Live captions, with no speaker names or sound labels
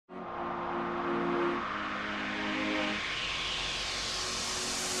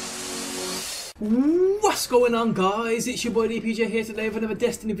What's going on, guys? It's your boy DPJ here today with another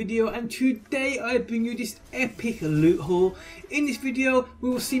Destiny video, and today I bring you this epic loot haul. In this video we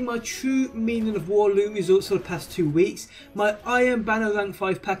will see my true meaning of war loot results for the past 2 weeks, my Iron Banner rank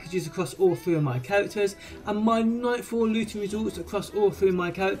 5 packages across all 3 of my characters, and my Nightfall looting results across all 3 of my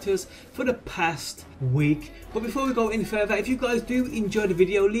characters for the past week. But before we go any further, if you guys do enjoy the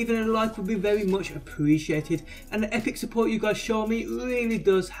video, leaving a like would be very much appreciated, and the epic support you guys show me really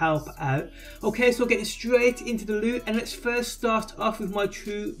does help out. Okay, so getting straight into the loot, and let's first start off with my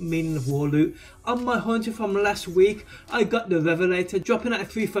true meaning of war loot. On my hunter from last week, I got the Revelator, dropping at a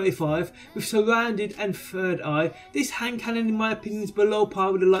 335 with Surrounded and Third Eye. This hand cannon in my opinion is below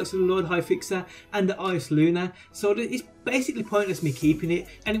par with the likes of the Lord High Fixer and the Ice Luna, so it's basically pointless me keeping it,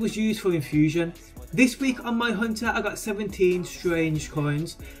 and it was used for infusion. This week on my hunter I got 17 strange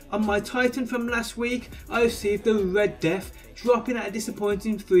coins. On my Titan from last week I received the Red Death, dropping at a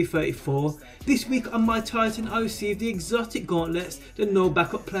disappointing 334. This week on my Titan I received the exotic gauntlets, the no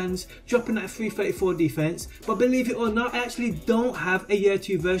backup plans, dropping at a 334 defense, but believe it or not I actually don't have a year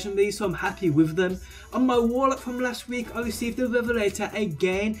 2 version of these, so I'm happy with them. On my Warlock from last week I received the Revelator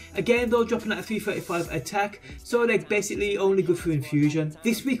again though dropping at a 335 attack, so they're basically only good for infusion.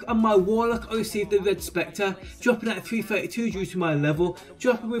 This week on my Warlock I received the Red Spectre, dropping at a 332 due to my level,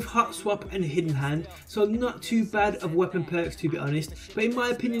 dropping with Hot Swap and Hidden Hand, so not too bad of weapon perks to be honest, but in my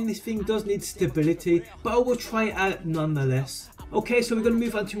opinion this thing does need stability, but I will try it out nonetheless. Okay, so we're going to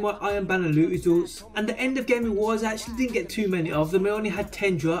move on to my Iron Banner loot results, and the end of game rewards I actually didn't get too many of them. I only had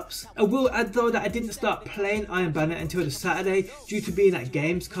 10 drops. I will add though that I didn't start playing Iron Banner until the Saturday due to being at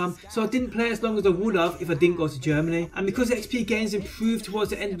Gamescom, so I didn't play as long as I would have if I didn't go to Germany, and because XP gains improve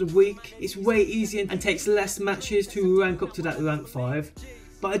towards the end of the week, it's way easier and takes less matches to rank up to that rank 5.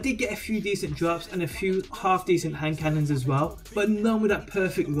 But I did get a few decent drops and a few half decent hand cannons as well, but none with that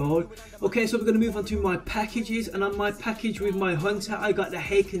perfect roll. Okay, so we're going to move on to my packages, and on my package with my hunter I got the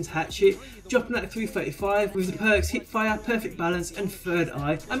Haken's Hatchet, dropping at 335 with the perks Hipfire, Perfect Balance and Third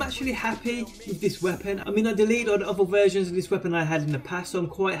Eye. I'm actually happy with this weapon. I mean, I deleted all the other versions of this weapon I had in the past, so I'm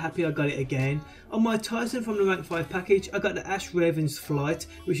quite happy I got it again. On my Titan from the rank 5 package I got the Ash Raven's Flight,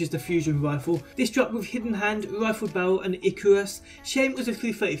 which is the fusion rifle. This dropped with Hidden Hand, Rifle Barrel and Icarus. Shame it was a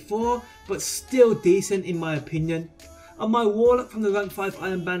 334, but still decent in my opinion. On my Warlock from the rank 5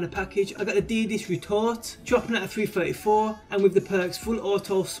 Iron Banner package I got the Deedis Retort, dropping at a 334 and with the perks Full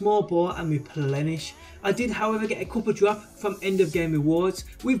Auto, Small Bore and Replenish. I did however get a couple drop from end of game rewards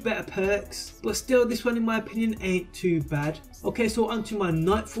with better perks, but still this one in my opinion ain't too bad. Okay, so on to my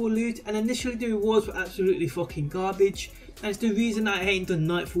Nightfall loot, and initially the rewards were absolutely fucking garbage, and it's the reason I ain't done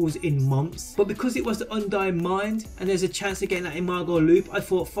Nightfalls in months, but because it was the Undying Mind and there's a chance of getting that Imago loop, I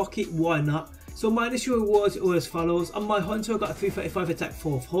thought fuck it, why not. So my initial rewards are as follows. On my Hunter I got a 335 attack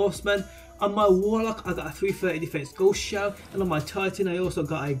 4th Horseman, on my Warlock I got a 330 defense Ghost Shell, and on my Titan I also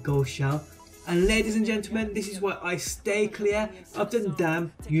got a Ghost Shell. And ladies and gentlemen, this is why I stay clear of the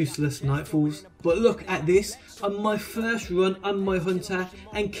damn useless Nightfalls. But look at this, on my first run on my hunter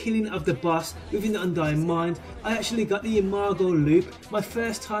and killing of the boss within the Undying Mind, I actually got the Imago loop, my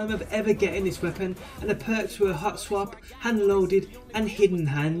first time of ever getting this weapon, and the perks were Hot Swap, Hand Loaded and Hidden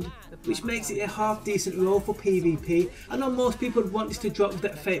Hand, which makes it a half decent roll for PvP. I know most people would want this to drop with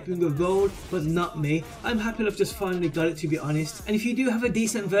that Fatebringer roll, but not me. I'm happy I've just finally got it, to be honest. And if you do have a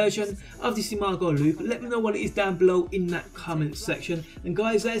decent version of this Imago loop, let me know what it is down below in that comment section. And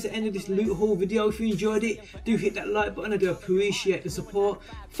guys, that is the end of this loot haul video. If you enjoyed it, do hit that like button, I do appreciate the support.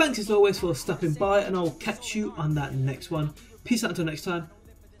 Thanks as always for stopping by, and I'll catch you on that next one. Peace out until next time.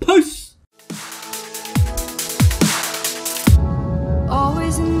 Peace!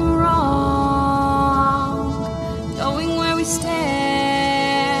 Always in the wrong, knowing where we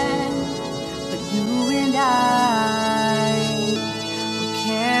stand, but you and I will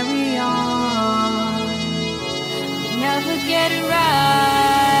carry on. We never get it right.